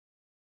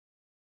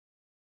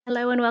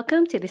Hello and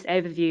welcome to this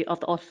overview of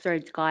the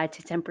Austroads Guide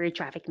to Temporary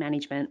Traffic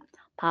Management,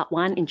 Part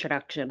 1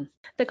 Introduction.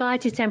 The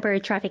Guide to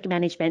Temporary Traffic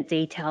Management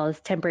details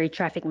temporary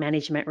traffic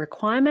management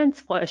requirements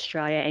for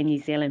Australia and New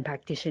Zealand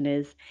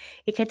practitioners.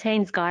 It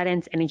contains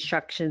guidance and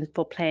instructions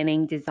for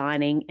planning,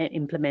 designing, and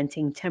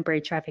implementing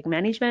temporary traffic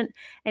management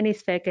and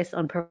is focused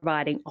on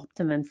providing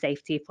optimum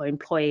safety for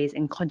employees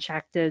and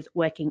contractors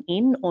working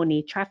in or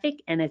near traffic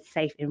and a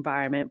safe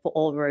environment for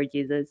all road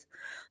users.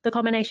 The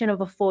combination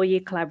of a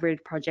 4-year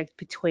collaborative project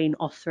between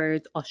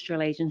Austroads,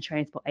 Australasian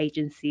Transport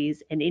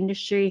Agencies, and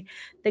industry,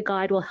 the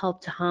guide will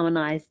help to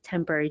harmonise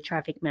temporary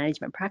traffic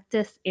management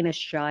practice in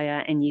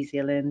Australia and New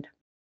Zealand.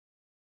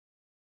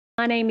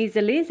 My name is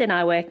Liz and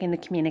I work in the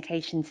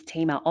communications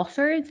team at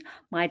Austroads.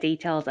 My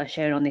details are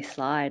shown on this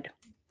slide.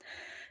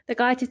 The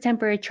Guide to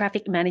Temporary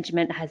Traffic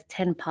Management has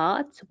 10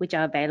 parts, which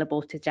are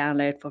available to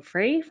download for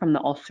free from the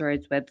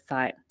Austroads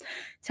website.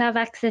 To have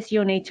access,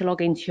 you'll need to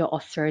log into your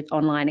Austroads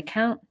online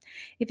account.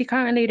 If you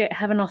currently don't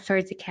have an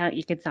Austroads account,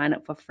 you can sign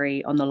up for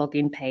free on the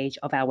login page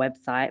of our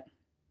website.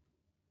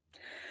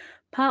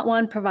 Part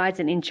 1 provides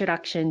an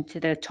introduction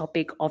to the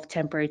topic of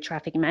temporary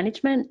traffic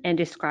management and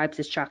describes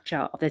the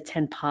structure of the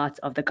 10 parts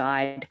of the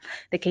guide,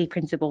 the key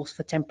principles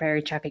for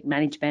temporary traffic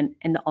management,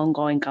 and the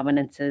ongoing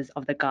governances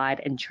of the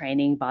guide and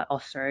training by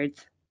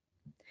Austroads.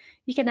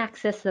 You can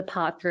access the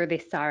part through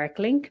this direct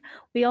link.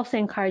 We also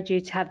encourage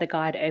you to have the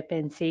guide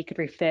open so you could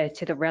refer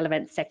to the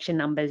relevant section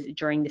numbers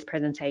during this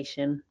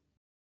presentation.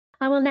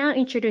 I will now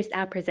introduce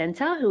our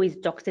presenter, who is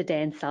Dr.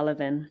 Dan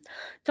Sullivan.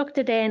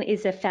 Dr. Dan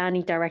is the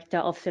founding director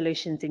of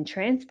Solutions in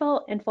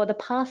Transport and for the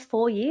past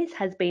 4 years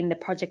has been the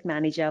project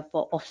manager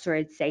for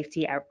Austroads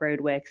Safety at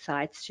Roadwork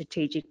Site's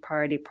strategic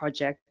priority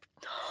project.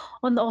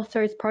 On the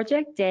Austroads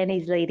project, Dan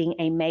is leading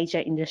a major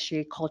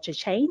industry culture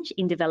change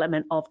in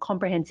development of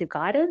comprehensive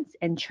guidance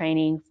and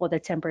training for the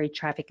temporary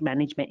traffic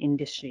management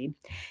industry.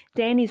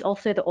 Dan is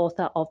also the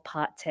author of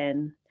Part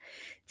 10.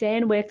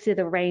 Dan works with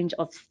a range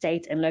of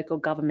state and local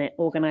government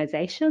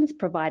organisations,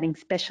 providing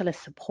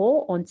specialist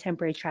support on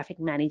temporary traffic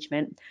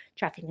management,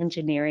 traffic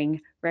engineering,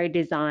 road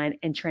design,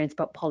 and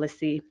transport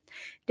policy.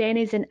 Dan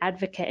is an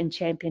advocate and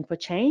champion for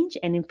change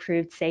and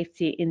improved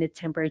safety in the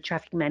temporary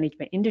traffic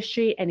management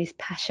industry and is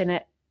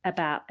passionate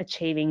about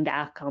achieving the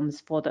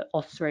outcomes for the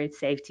Austroads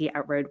Safety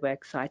at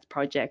Roadwork Sites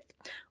project.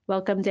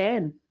 Welcome,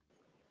 Dan.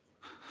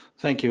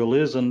 Thank you,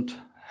 Liz, and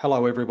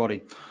hello,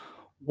 everybody.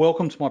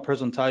 Welcome to my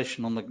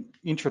presentation on the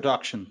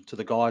introduction to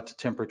the Guide to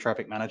Temporary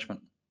Traffic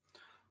Management.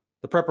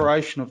 The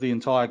preparation of the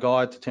entire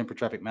Guide to Temporary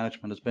Traffic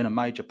Management has been a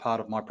major part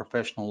of my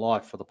professional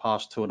life for the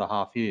past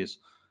 2.5 years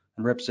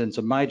and represents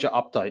a major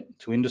update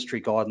to industry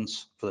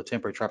guidance for the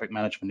temporary traffic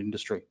management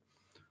industry.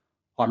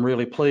 I'm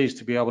really pleased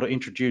to be able to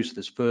introduce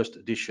this first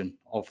edition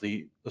of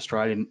the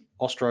Australian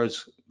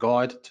Austroads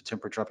Guide to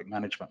Temporary Traffic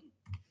Management.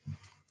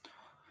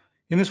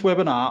 In this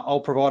webinar,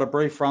 I'll provide a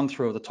brief run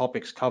through of the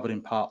topics covered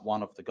in Part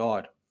 1 of the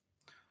Guide.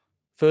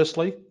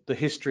 Firstly, the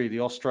history of the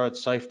Austroads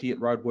Safety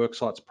at Road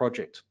Worksites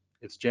project,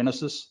 its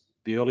genesis,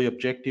 the early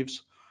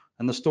objectives,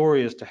 and the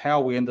story as to how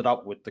we ended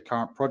up with the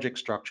current project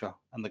structure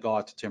and the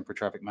Guide to Temporary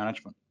Traffic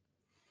Management.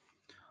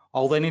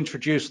 I'll then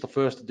introduce the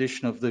first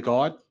edition of the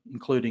Guide,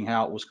 including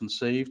how it was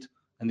conceived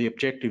and the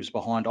objectives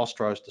behind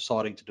Austroads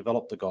deciding to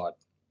develop the Guide.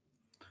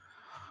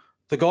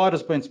 The Guide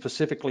has been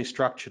specifically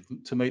structured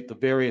to meet the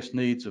various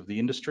needs of the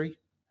industry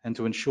and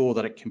to ensure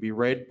that it can be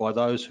read by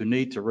those who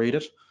need to read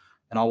it,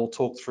 and I will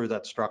talk through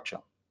that structure.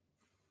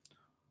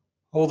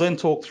 I will then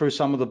talk through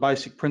some of the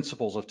basic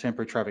principles of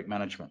temporary traffic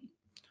management,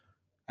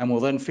 and we'll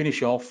then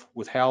finish off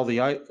with how the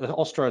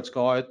Austroads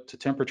Guide to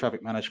Temporary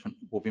Traffic Management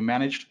will be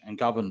managed and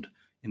governed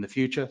in the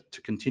future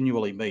to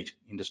continually meet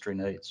industry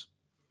needs.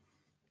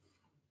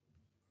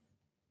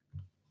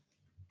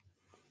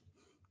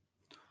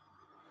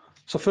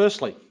 So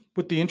firstly,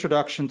 with the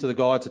introduction to the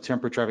Guide to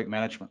Temporary Traffic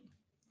Management.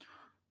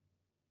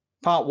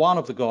 Part 1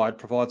 of the Guide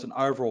provides an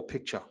overall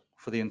picture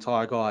for the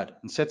entire guide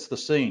and sets the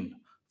scene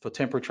for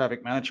temporary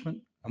traffic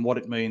management and what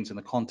it means in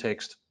the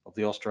context of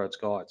the Austroads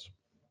Guides.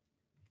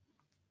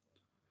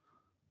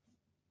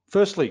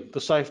 Firstly,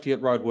 the Safety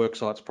at Road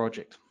Worksites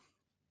project.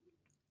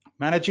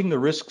 Managing the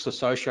risks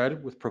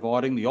associated with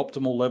providing the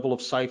optimal level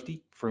of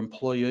safety for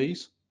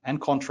employees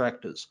and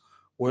contractors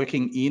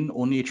working in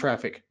or near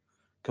traffic,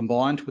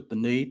 combined with the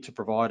need to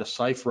provide a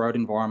safe road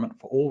environment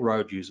for all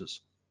road users,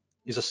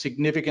 is a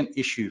significant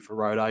issue for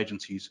road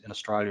agencies in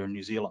Australia and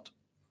New Zealand.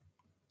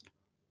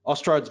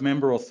 Austroads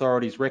member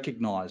authorities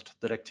recognised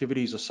that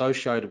activities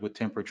associated with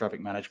temporary traffic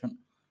management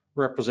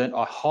represent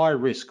a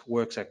high-risk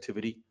works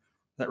activity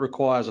that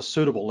requires a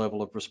suitable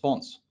level of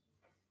response.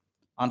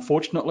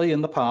 Unfortunately, in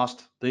the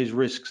past, these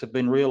risks have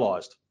been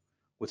realised,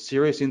 with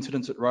serious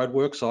incidents at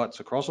roadwork sites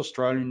across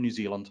Australia and New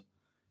Zealand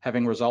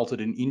having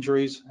resulted in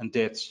injuries and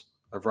deaths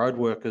of road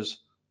workers,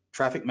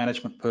 traffic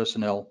management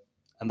personnel,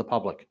 and the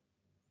public.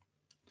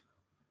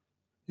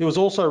 It was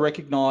also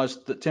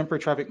recognised that temporary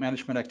traffic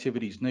management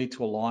activities need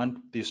to align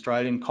with the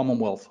Australian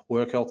Commonwealth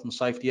Work Health and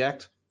Safety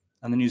Act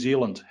and the New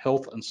Zealand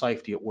Health and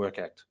Safety at Work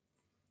Act,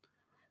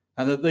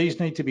 and that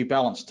these need to be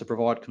balanced to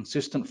provide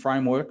consistent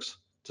frameworks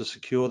to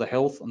secure the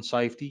health and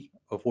safety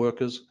of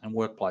workers and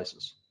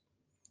workplaces.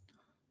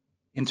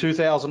 In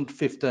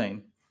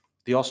 2015,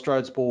 the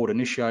Austroads board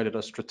initiated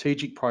a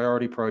strategic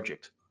priority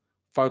project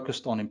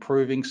focused on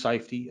improving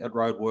safety at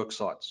road work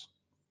sites.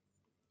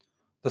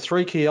 The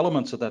three key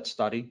elements of that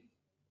study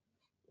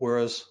were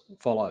as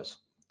follows: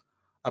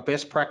 a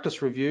best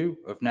practice review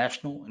of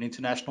national and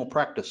international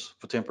practice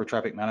for temporary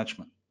traffic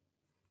management,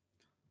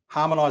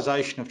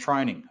 harmonisation of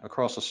training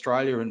across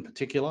Australia in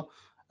particular,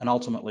 and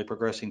ultimately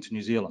progressing to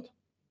New Zealand,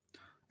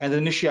 and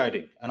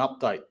initiating an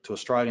update to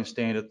Australian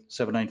Standard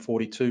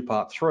 1742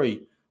 Part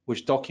 3,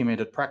 which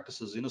documented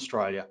practices in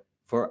Australia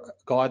for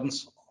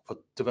guidance for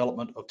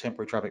development of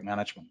temporary traffic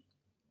management.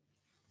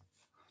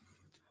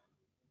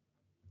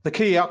 The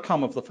key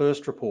outcome of the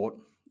first report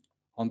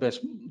on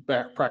best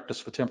practice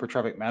for temporary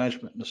traffic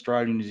management in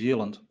Australia and New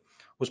Zealand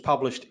was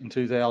published in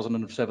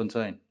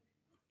 2017.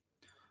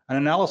 An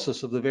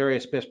analysis of the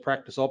various best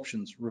practice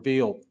options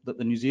revealed that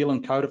the New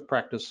Zealand Code of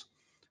Practice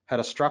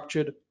had a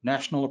structured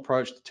national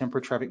approach to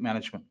temporary traffic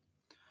management,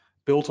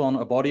 built on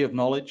a body of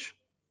knowledge,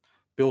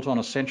 built on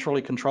a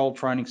centrally controlled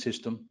training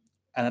system,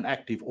 and an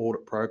active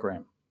audit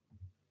program.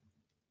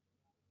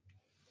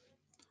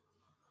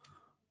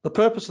 The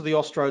purpose of the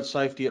Austroads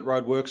Safety at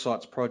Road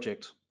Worksites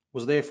project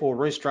was therefore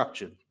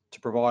restructured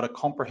to provide a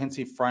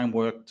comprehensive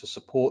framework to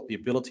support the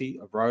ability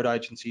of road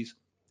agencies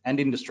and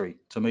industry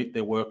to meet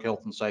their work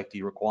health and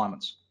safety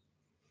requirements.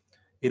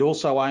 It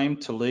also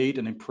aimed to lead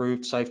and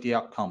improve safety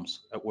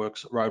outcomes at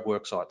road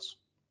worksites.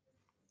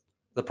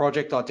 The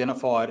project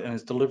identified and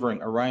is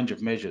delivering a range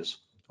of measures,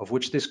 of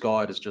which this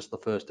guide is just the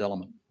first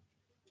element.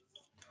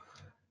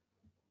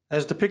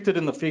 As depicted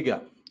in the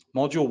figure,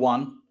 Module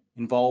 1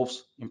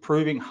 involves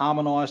improving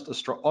harmonised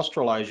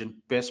Australasian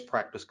best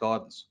practice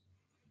guidance,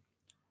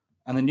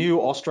 and the new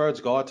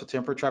Austroads Guide to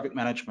Temporary Traffic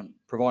Management,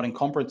 providing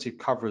comprehensive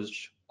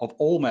coverage of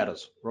all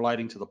matters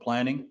relating to the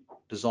planning,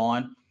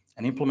 design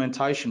and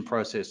implementation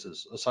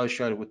processes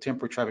associated with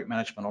temporary traffic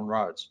management on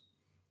roads.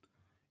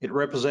 It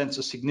represents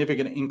a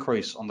significant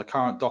increase on the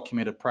current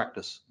documented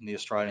practice in the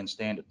Australian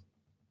standard.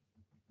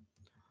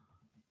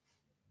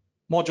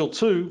 Module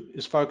 2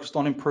 is focused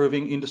on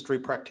improving industry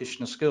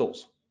practitioner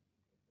skills.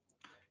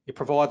 It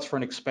provides for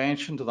an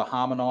expansion to the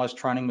harmonised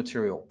training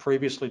material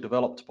previously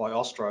developed by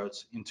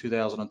Austroads in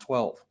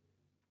 2012.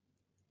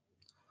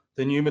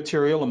 The new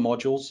material and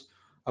modules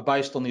are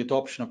based on the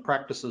adoption of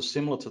practices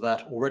similar to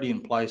that already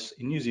in place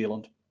in New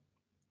Zealand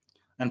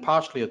and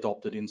partially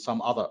adopted in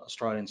some other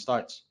Australian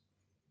states.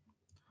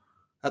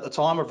 At the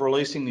time of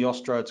releasing the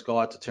Austroads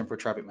Guide to Temporary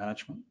Traffic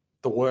Management,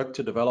 the work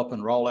to develop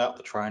and roll out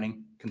the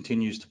training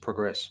continues to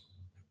progress.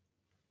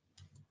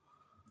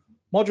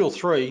 Module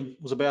 3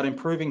 was about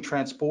improving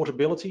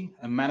transportability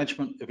and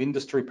management of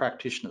industry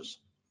practitioners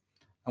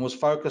and was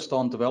focused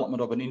on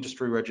development of an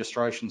industry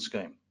registration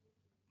scheme.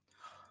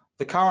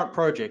 The current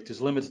project is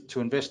limited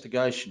to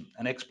investigation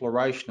and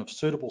exploration of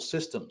suitable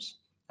systems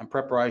and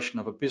preparation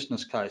of a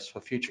business case for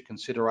future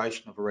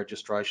consideration of a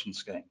registration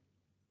scheme.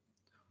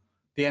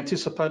 The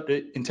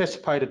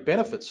anticipated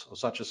benefits of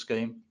such a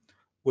scheme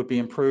would be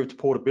improved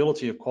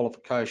portability of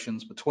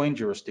qualifications between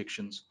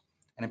jurisdictions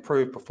and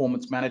improved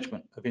performance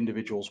management of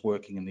individuals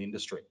working in the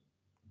industry.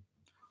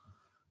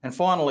 And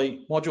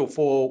finally, Module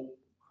 4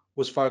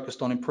 was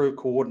focused on improved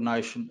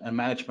coordination and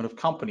management of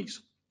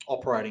companies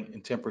operating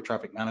in temporary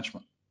traffic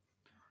management.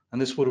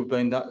 And this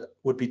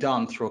would be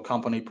done through a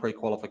company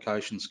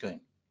pre-qualification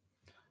scheme.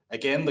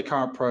 Again, the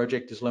current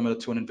project is limited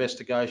to an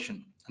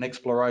investigation and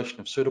exploration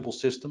of suitable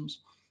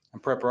systems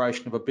and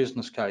preparation of a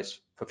business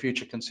case for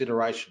future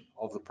consideration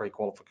of the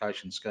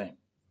pre-qualification scheme.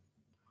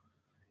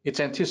 It's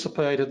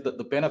anticipated that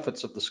the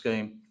benefits of the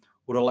scheme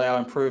would allow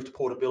improved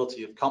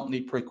portability of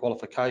company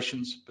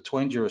pre-qualifications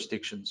between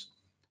jurisdictions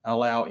and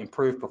allow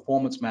improved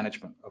performance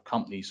management of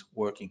companies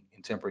working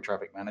in temporary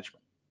traffic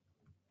management.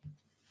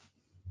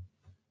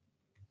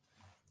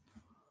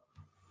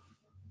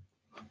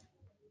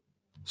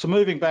 So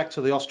moving back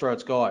to the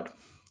Austroads Guide,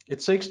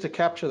 it seeks to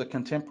capture the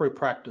contemporary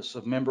practice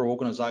of member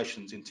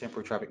organisations in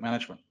temporary traffic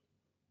management.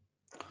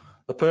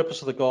 The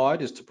purpose of the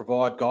guide is to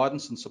provide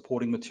guidance and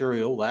supporting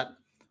material that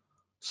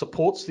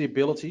supports the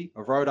ability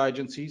of road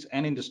agencies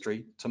and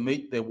industry to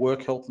meet their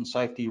work health and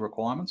safety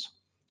requirements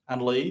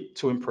and lead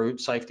to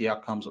improved safety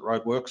outcomes at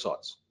road work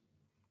sites.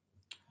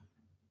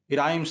 It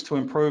aims to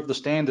improve the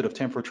standard of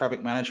temporary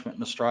traffic management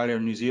in Australia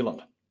and New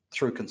Zealand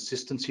through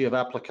consistency of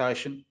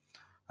application,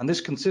 and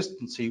this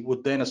consistency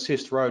would then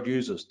assist road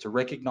users to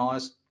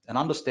recognise and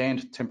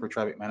understand temporary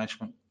traffic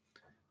management,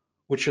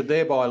 which should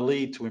thereby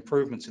lead to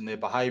improvements in their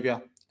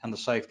behaviour and the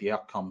safety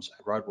outcomes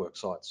at roadwork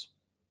sites.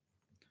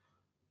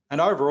 And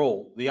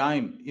overall, the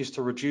aim is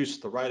to reduce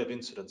the rate of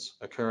incidents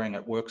occurring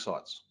at work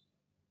sites.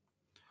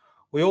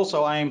 We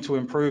also aim to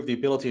improve the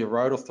ability of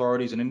road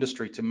authorities and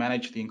industry to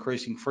manage the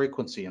increasing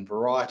frequency and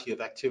variety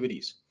of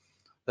activities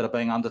that are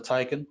being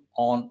undertaken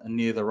on and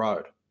near the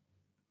road.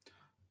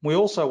 We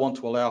also want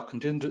to allow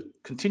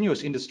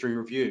continuous industry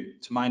review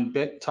to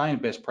maintain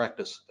best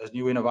practice as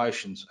new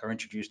innovations are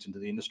introduced into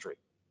the industry.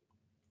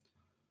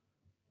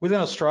 Within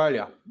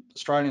Australia,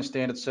 Australian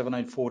Standard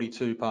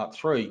 1742 Part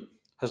 3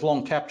 has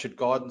long captured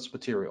guidance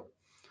material,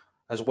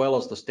 as well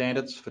as the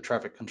standards for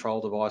traffic control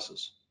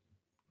devices.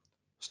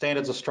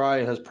 Standards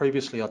Australia has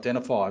previously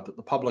identified that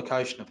the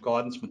publication of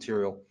guidance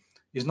material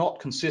is not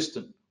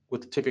consistent with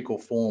the typical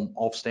form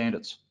of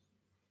standards.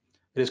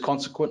 It has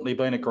consequently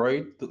been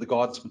agreed that the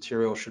guidance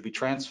material should be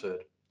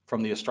transferred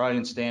from the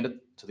Australian Standard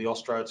to the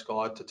Austroads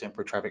Guide to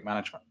Temporary Traffic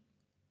Management.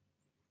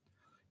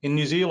 In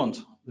New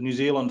Zealand, the New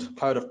Zealand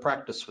Code of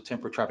Practice for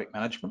Temporary Traffic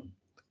Management,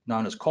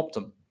 known as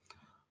COPTM,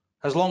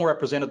 has long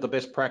represented the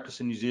best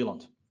practice in New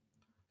Zealand,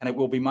 and it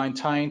will be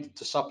maintained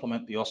to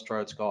supplement the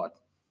Austroads Guide.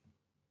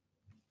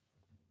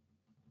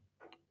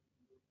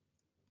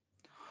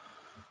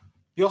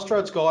 The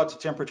Austroads Guide to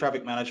Temporary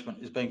Traffic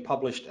Management is being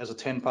published as a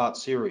 10-part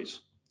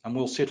series and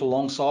will sit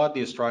alongside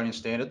the Australian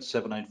Standard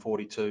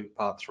 1742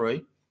 Part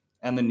 3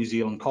 and the New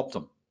Zealand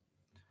COPTM.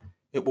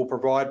 It will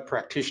provide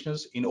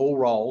practitioners in all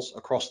roles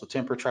across the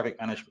temporary traffic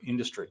management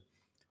industry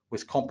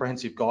with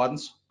comprehensive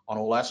guidance on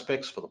all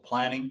aspects for the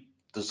planning,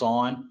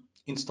 design,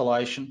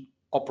 installation,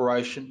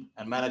 operation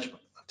and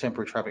management of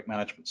temporary traffic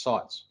management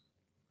sites.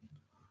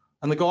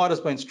 And the guide has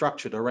been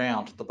structured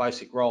around the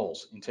basic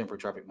roles in temporary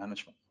traffic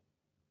management.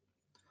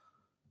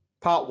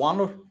 Part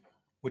 1,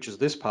 which is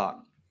this part,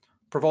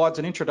 provides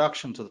an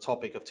introduction to the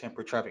topic of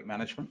temporary traffic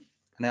management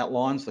and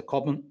outlines the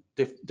common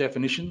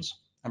definitions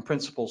and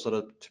principles that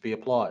are to be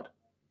applied.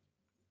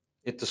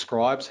 It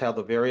describes how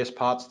the various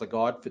parts of the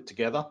guide fit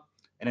together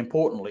and,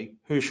 importantly,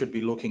 who should be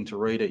looking to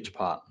read each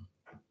part.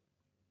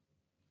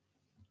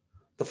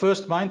 The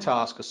first main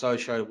task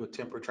associated with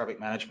temporary traffic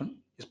management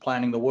is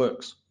planning the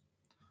works,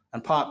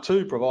 and Part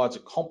 2 provides a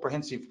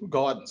comprehensive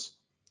guidance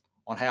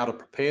on how to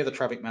prepare the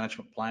traffic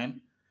management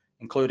plan,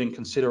 including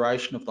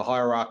consideration of the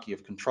hierarchy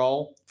of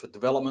control for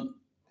development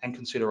and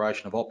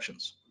consideration of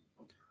options,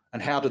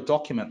 and how to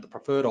document the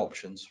preferred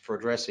options for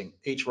addressing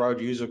each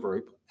road user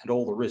group and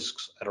all the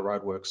risks at a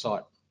roadwork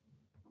site.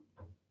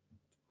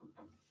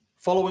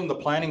 Following the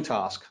planning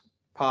task,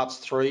 Parts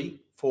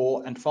 3,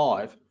 4 and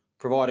 5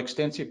 provide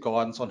extensive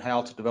guidance on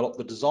how to develop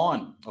the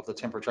design of the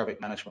temporary traffic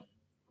management.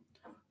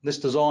 This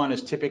design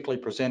is typically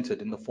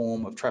presented in the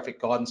form of Traffic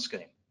Guidance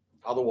Scheme,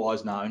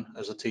 otherwise known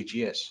as a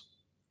TGS.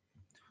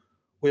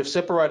 We have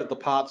separated the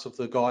parts of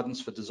the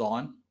guidance for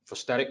design for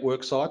static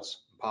work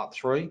sites, Part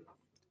 3,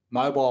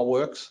 mobile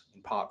works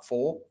in Part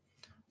 4,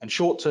 and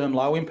short-term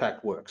low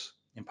impact works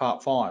in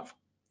Part 5,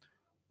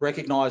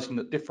 recognising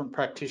that different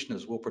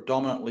practitioners will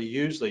predominantly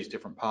use these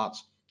different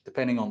parts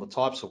depending on the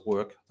types of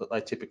work that they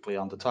typically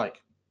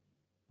undertake.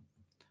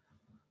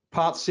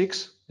 Part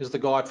 6 is the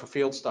guide for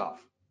field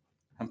staff,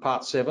 and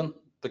Part 7,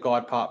 the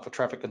guide part for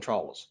traffic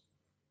controllers.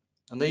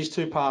 And these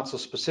two parts are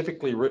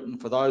specifically written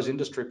for those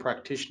industry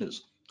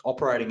practitioners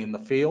operating in the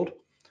field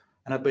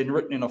and have been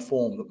written in a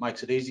form that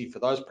makes it easy for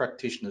those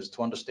practitioners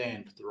to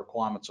understand the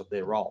requirements of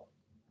their role.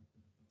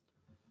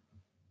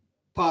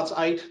 Parts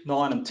 8,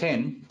 9 and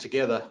 10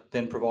 together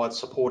then provide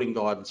supporting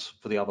guidance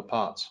for the other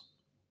parts.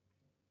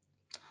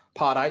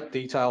 Part 8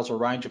 details a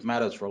range of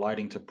matters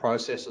relating to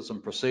processes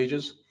and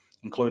procedures,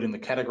 including the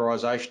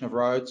categorisation of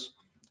roads,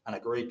 an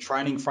agreed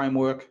training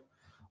framework,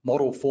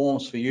 model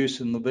forms for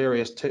use in the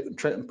various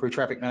temporary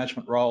traffic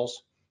management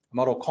roles,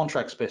 model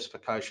contract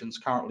specifications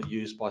currently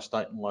used by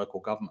state and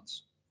local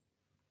governments.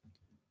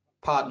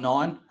 Part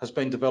 9 has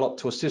been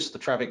developed to assist the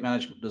traffic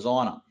management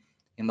designer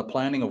in the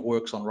planning of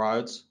works on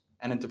roads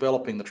and in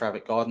developing the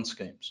traffic guidance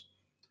schemes.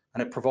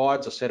 And it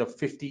provides a set of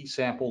 50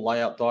 sample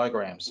layout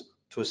diagrams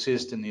to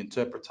assist in the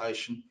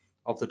interpretation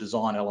of the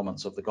design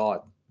elements of the guide.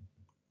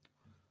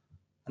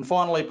 And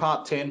finally,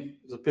 Part 10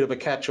 is a bit of a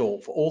catch-all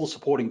for all the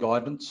supporting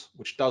guidance,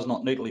 which does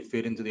not neatly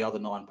fit into the other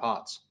 9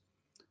 parts.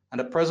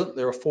 And at present,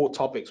 there are 4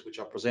 topics which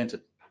are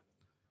presented.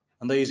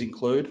 And these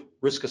include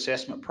risk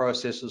assessment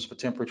processes for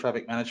temporary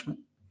traffic management,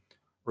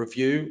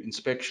 review,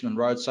 inspection and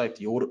road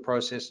safety audit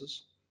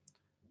processes,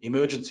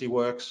 emergency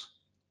works,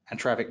 and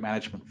traffic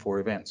management for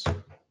events.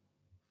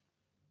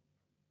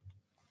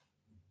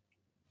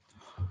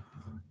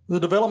 The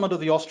development of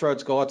the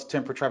Austroads Guide to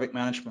Temporary Traffic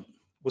Management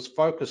was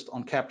focused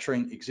on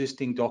capturing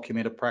existing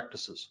documented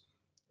practices,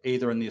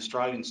 either in the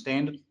Australian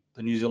Standard,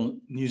 the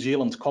New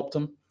Zealand's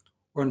COPTM,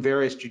 or in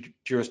various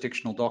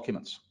jurisdictional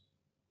documents.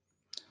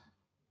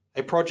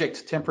 A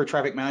project temporary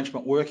traffic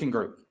management working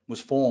group was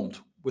formed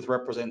with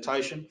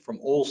representation from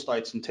all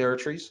states and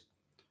territories,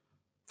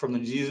 from the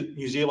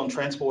New Zealand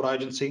Transport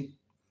Agency,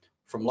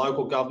 from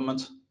local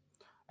government,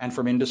 and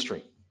from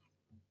industry.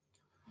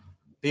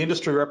 The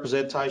industry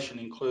representation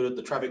included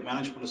the Traffic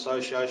Management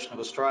Association of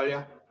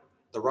Australia,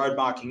 the Road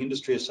Marking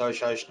Industry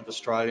Association of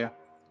Australia,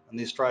 and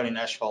the Australian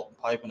Asphalt and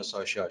Pavement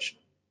Association.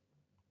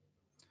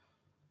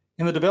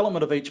 In the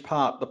development of each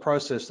part, the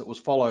process that was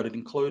followed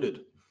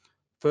included,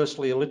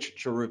 firstly, a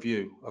literature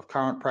review of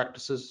current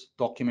practices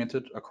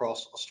documented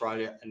across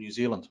Australia and New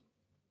Zealand,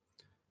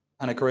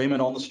 an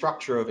agreement on the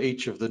structure of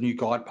each of the new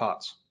guide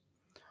parts,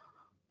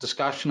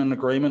 discussion and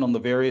agreement on the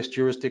various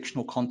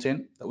jurisdictional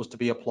content that was to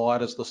be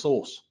applied as the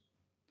source,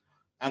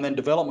 and then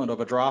development of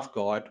a draft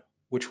guide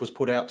which was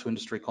put out to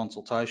industry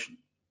consultation.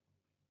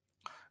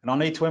 And I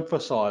need to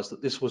emphasise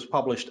that this was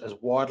published as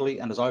widely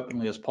and as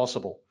openly as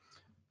possible,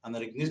 and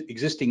that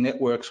existing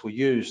networks were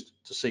used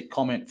to seek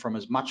comment from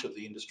as much of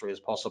the industry as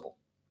possible.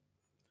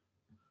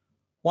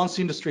 Once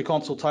industry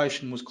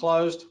consultation was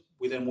closed,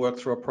 we then worked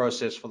through a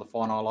process for the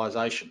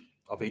finalisation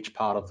of each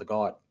part of the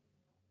guide.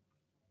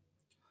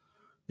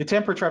 The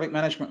Temporary Traffic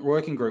Management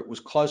Working Group was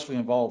closely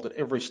involved at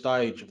every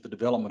stage of the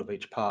development of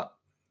each part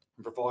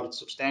and provided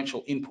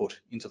substantial input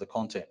into the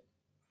content.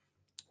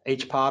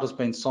 Each part has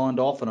been signed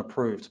off and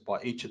approved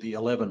by each of the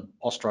 11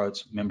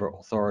 Austroads member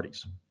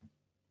authorities.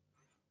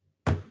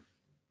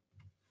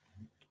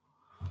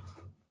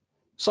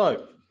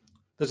 So,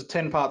 there's a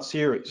 10-part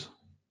series.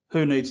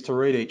 Who needs to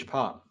read each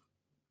part?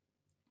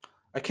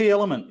 A key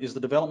element is the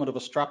development of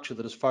a structure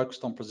that is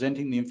focused on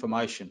presenting the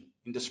information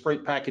in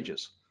discrete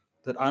packages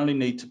that only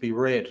need to be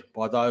read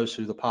by those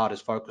who the part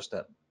is focused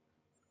at.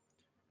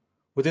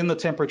 Within the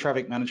temporary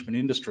traffic management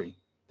industry,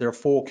 there are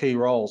 4 key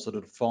roles that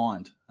are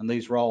defined, and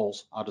these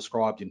roles are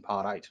described in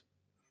Part 8.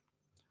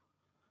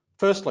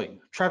 Firstly,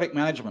 traffic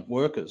management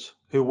workers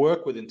who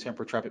work within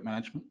temporary traffic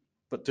management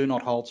but do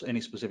not hold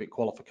any specific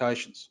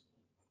qualifications.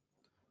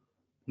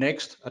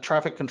 Next are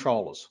traffic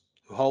controllers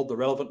who hold the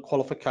relevant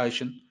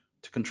qualification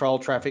to control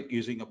traffic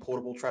using a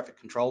portable traffic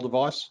control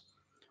device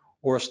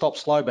or a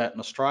stop-slow bat in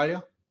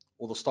Australia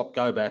or the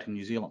stop-go bat in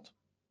New Zealand.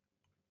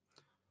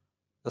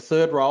 The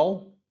third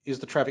role is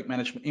the traffic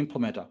management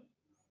implementer,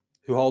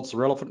 who holds the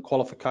relevant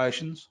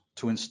qualifications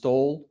to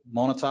install,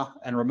 monitor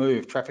and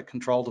remove traffic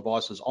control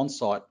devices on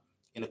site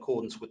in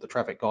accordance with the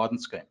traffic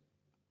guidance scheme.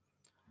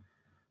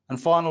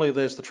 And finally,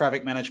 there's the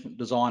traffic management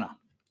designer,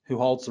 who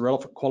holds the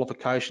relevant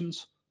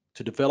qualifications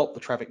to develop the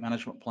traffic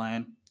management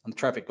plan and the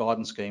traffic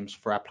guidance schemes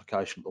for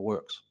application of the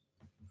works.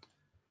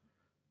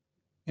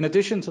 In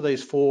addition to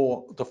these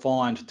 4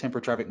 defined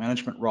temporary traffic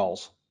management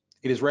roles,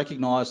 it is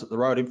recognised that the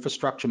road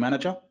infrastructure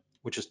manager,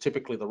 which is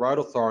typically the road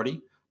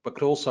authority, but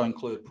could also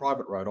include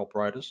private road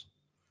operators,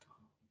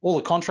 all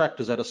the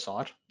contractors at a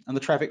site, and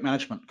the traffic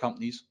management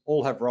companies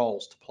all have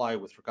roles to play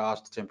with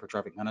regards to temporary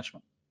traffic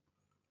management.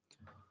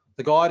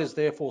 The guide is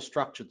therefore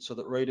structured so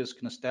that readers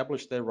can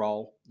establish their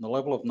role and the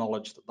level of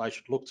knowledge that they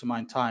should look to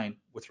maintain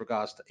with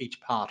regards to each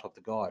part of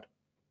the guide.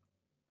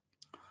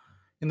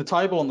 In the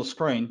table on the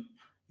screen,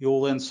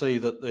 you'll then see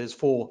that there's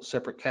 4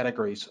 separate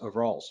categories of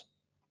roles.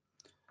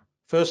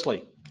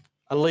 Firstly,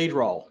 a lead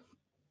role.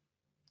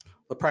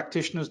 The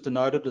practitioners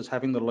denoted as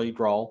having the lead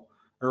role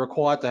are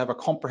required to have a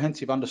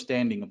comprehensive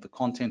understanding of the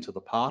content of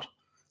the part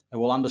and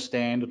will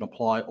understand and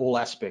apply all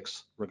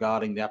aspects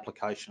regarding the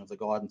application of the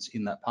guidance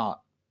in that part.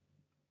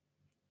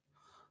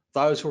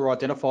 Those who are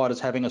identified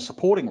as having a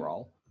supporting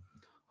role,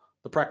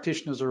 the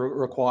practitioners are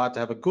required to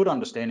have a good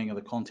understanding of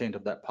the content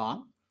of that part,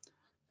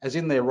 as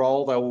in their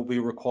role they will be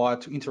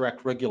required to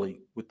interact regularly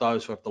with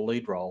those who have the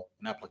lead role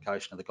in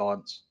application of the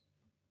guidance.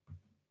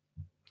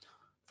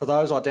 For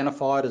those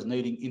identified as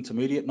needing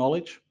intermediate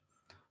knowledge,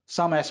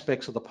 some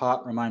aspects of the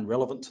part remain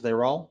relevant to their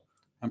role,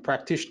 and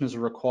practitioners are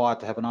required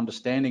to have an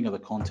understanding of the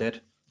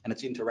content and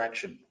its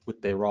interaction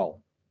with their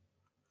role.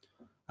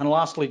 And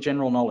lastly,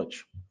 general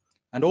knowledge.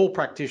 And all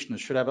practitioners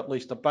should have at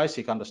least a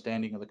basic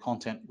understanding of the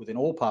content within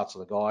all parts of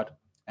the guide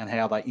and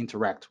how they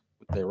interact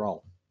with their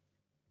role.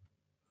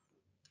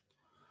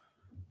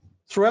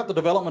 Throughout the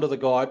development of the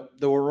guide,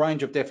 there were a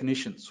range of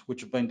definitions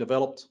which have been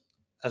developed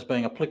as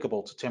being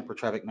applicable to temporary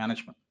traffic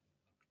management.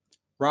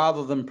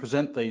 Rather than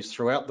present these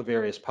throughout the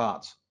various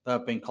parts, they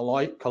have been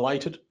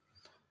collated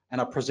and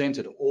are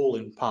presented all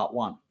in Part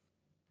 1.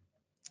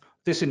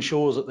 This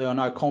ensures that there are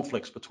no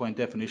conflicts between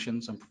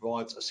definitions and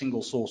provides a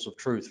single source of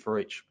truth for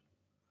each.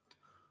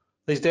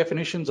 These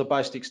definitions are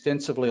based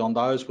extensively on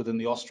those within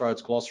the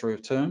Austroads Glossary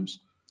of Terms,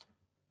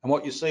 and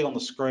what you see on the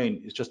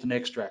screen is just an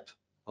extract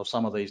of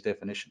some of these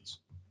definitions.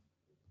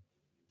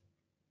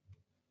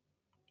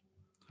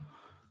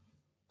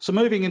 So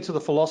moving into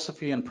the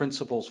philosophy and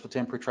principles for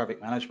temporary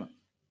traffic management.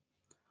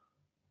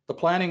 The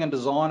planning and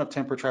design of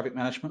temporary traffic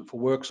management for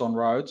works on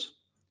roads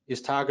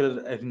is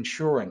targeted at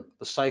ensuring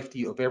the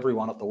safety of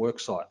everyone at the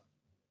worksite,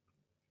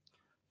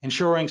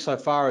 ensuring so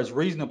far as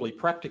reasonably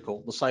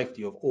practical the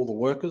safety of all the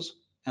workers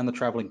and the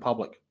travelling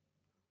public.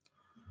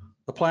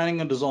 The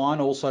planning and design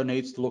also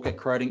needs to look at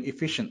creating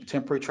efficient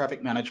temporary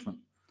traffic management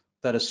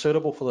that is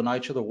suitable for the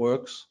nature of the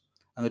works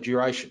and the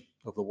duration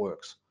of the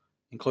works,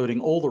 including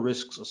all the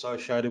risks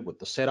associated with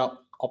the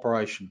setup,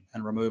 operation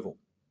and removal.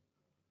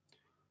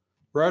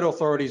 Road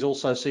authorities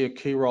also see a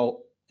key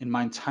role in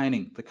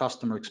maintaining the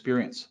customer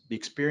experience, the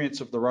experience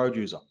of the road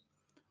user,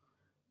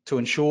 to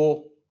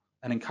ensure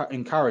and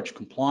encourage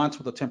compliance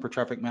with the temporary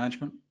traffic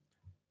management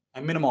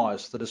and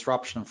minimise the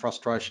disruption and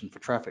frustration for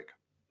traffic.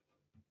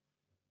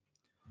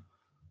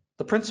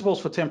 The principles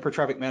for temporary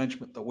traffic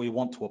management that we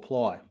want to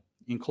apply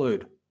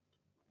include,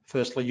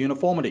 firstly,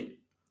 uniformity,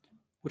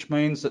 which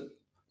means that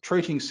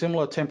treating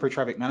similar temporary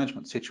traffic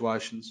management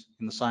situations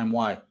in the same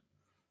way.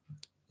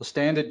 The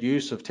standard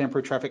use of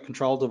temporary traffic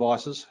control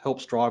devices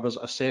helps drivers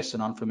assess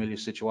an unfamiliar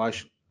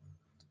situation.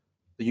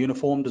 The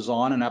uniform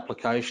design and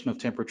application of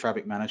temporary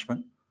traffic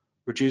management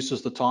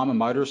reduces the time a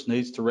motorist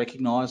needs to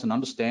recognise and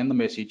understand the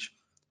message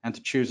and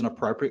to choose an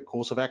appropriate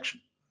course of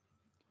action.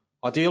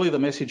 Ideally, the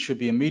message should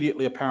be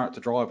immediately apparent to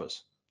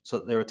drivers so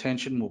that their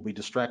attention will be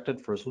distracted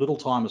for as little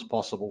time as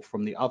possible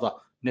from the other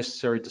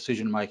necessary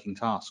decision-making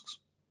tasks.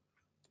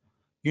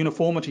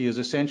 Uniformity is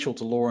essential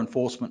to law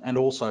enforcement and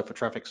also for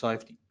traffic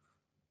safety.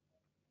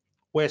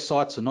 Where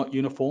sights are not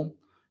uniform,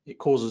 it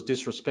causes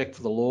disrespect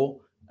for the law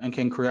and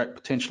can create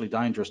potentially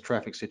dangerous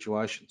traffic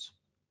situations.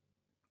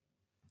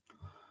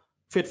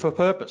 Fit for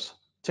purpose.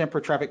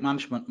 Temporary traffic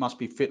management must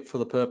be fit for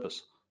the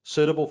purpose,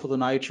 suitable for the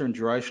nature and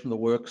duration of the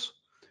works,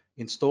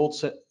 installed,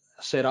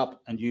 set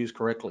up and used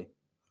correctly.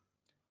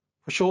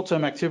 For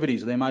short-term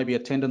activities, there may be a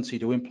tendency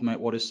to implement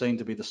what is seen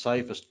to be the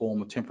safest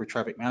form of temporary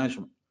traffic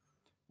management,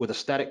 with a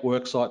static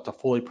worksite to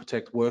fully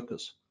protect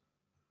workers.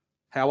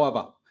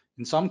 However,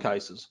 in some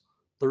cases,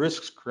 the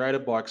risks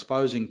created by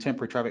exposing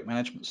temporary traffic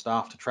management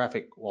staff to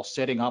traffic while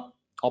setting up,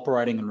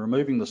 operating and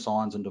removing the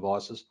signs and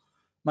devices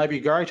may be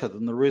greater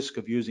than the risk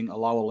of using a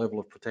lower level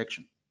of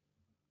protection.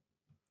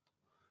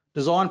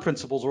 Design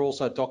principles are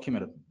also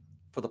documented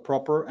for the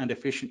proper and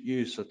efficient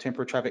use of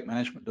temporary traffic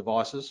management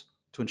devices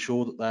to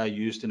ensure that they are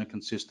used in a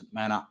consistent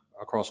manner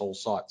across all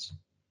sites.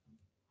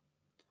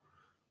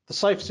 The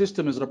SAFE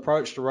system is an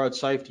approach to road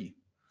safety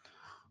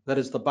that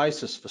is the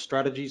basis for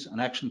strategies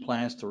and action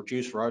plans to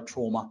reduce road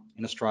trauma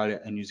in Australia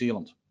and New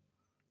Zealand.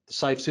 The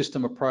SAFE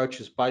system approach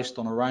is based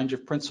on a range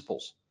of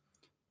principles,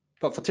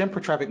 but for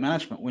temporary traffic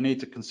management, we need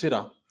to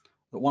consider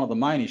that one of the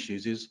main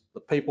issues is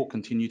that people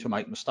continue to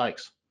make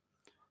mistakes.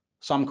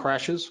 Some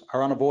crashes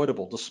are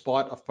unavoidable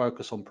despite a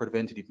focus on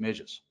preventative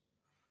measures.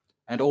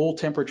 And all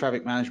temporary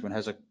traffic management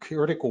has a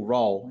critical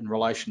role in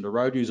relation to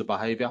road user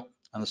behaviour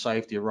and the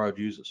safety of road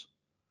users.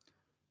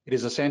 It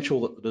is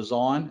essential that the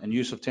design and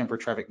use of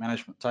temporary traffic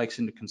management takes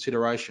into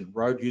consideration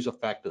road user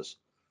factors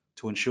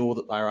to ensure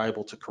that they are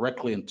able to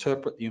correctly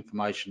interpret the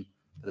information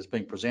that is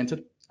being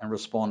presented and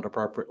respond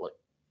appropriately.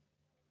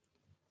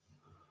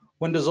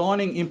 When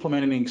designing,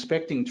 implementing and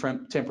inspecting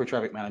temporary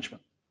traffic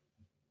management,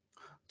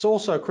 it's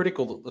also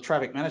critical that the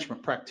traffic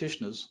management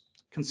practitioners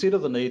consider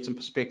the needs and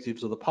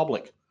perspectives of the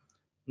public,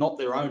 not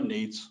their own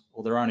needs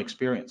or their own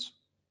experience.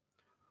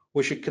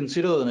 We should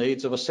consider the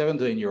needs of a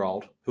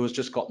 17-year-old who has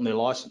just gotten their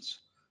licence,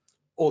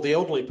 or the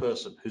elderly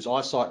person whose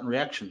eyesight and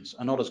reactions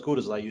are not as good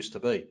as they used to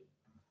be.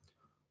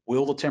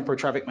 Will the temporary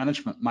traffic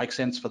management make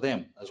sense for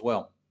them as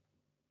well?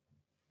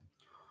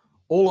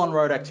 All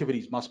on-road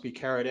activities must be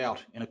carried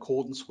out in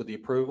accordance with the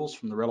approvals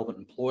from the relevant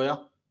employer,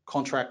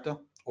 contractor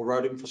or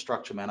road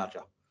infrastructure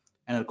manager,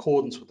 and in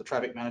accordance with the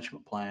traffic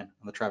management plan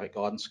and the traffic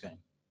guidance scheme.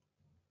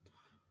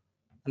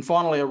 And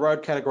finally, a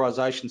road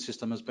categorisation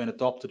system has been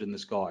adopted in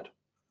this guide.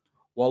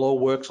 While all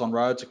works on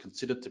roads are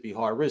considered to be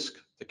high risk,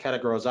 the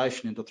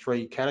categorisation into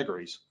 3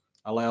 categories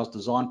allows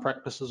design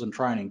practices and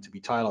training to be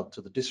tailored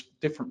to the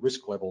different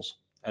risk levels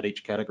at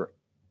each category.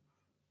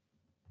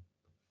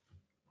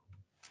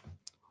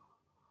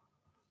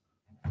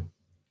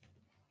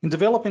 In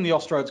developing the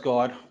Austroads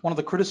Guide, one of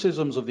the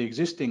criticisms of the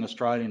existing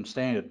Australian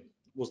standard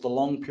was the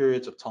long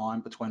periods of time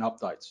between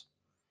updates.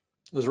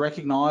 It was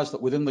recognised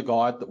that within the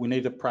guide that we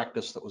needed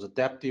practice that was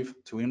adaptive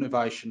to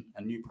innovation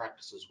and new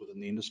practices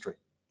within the industry.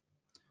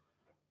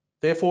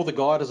 Therefore, the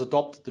guide has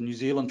adopted the New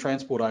Zealand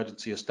Transport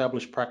Agency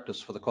established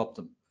practice for the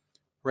COPTEM,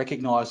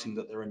 recognising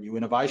that there are new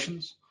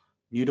innovations,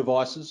 new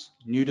devices,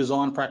 new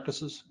design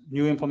practices,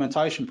 new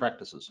implementation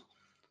practices,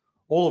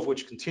 all of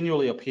which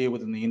continually appear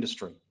within the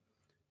industry,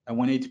 and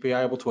we need to be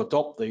able to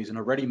adopt these in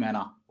a ready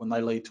manner when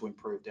they lead to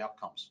improved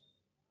outcomes.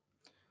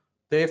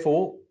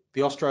 Therefore,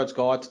 the Austroads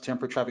Guide to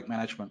Temporary Traffic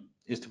Management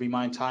is to be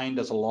maintained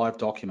as a live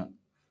document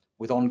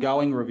with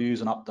ongoing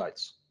reviews and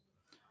updates.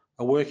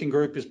 A working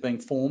group is being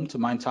formed to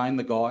maintain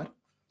the guide,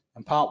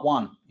 and part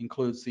 1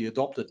 includes the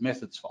adopted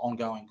methods for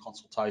ongoing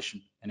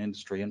consultation and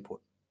industry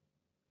input.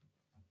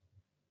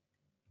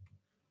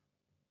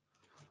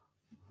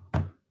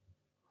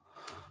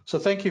 So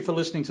thank you for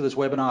listening to this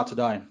webinar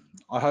today.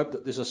 I hope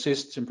that this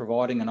assists in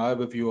providing an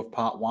overview of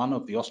part 1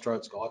 of the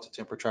Austroads Guide to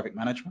Temporary Traffic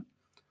Management.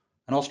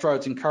 And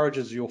Austroads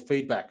encourages your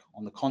feedback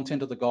on the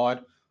content of the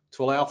guide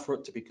to allow for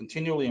it to be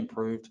continually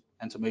improved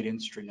and to meet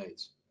industry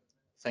needs.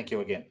 Thank you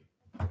again.